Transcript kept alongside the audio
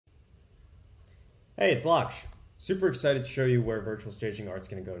Hey, it's Laksh. Super excited to show you where virtual staging art's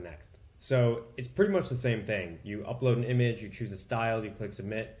going to go next. So it's pretty much the same thing. You upload an image, you choose a style, you click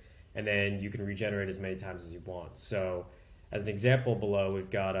submit, and then you can regenerate as many times as you want. So as an example below,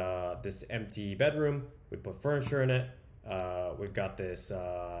 we've got this empty bedroom, we put furniture in it. We've got this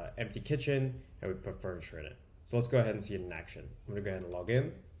empty kitchen, and we put furniture in it. So let's go ahead and see it in action. I'm going to go ahead and log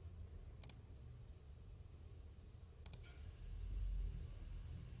in.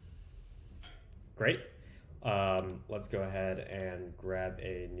 Great. Let's go ahead and grab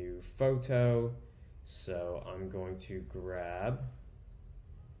a new photo. So I'm going to grab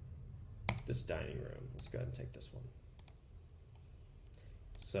this dining room. Let's go ahead and take this one.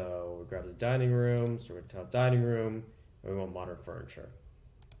 So we grab the dining room, so we're going to tell dining room, and we want modern furniture.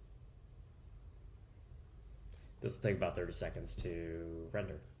 This will take about 30 seconds to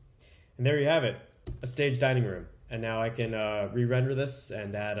render. And there you have it, a staged dining room. And now I can re-render this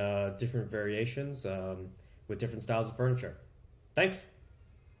and add different variations with different styles of furniture. Thanks.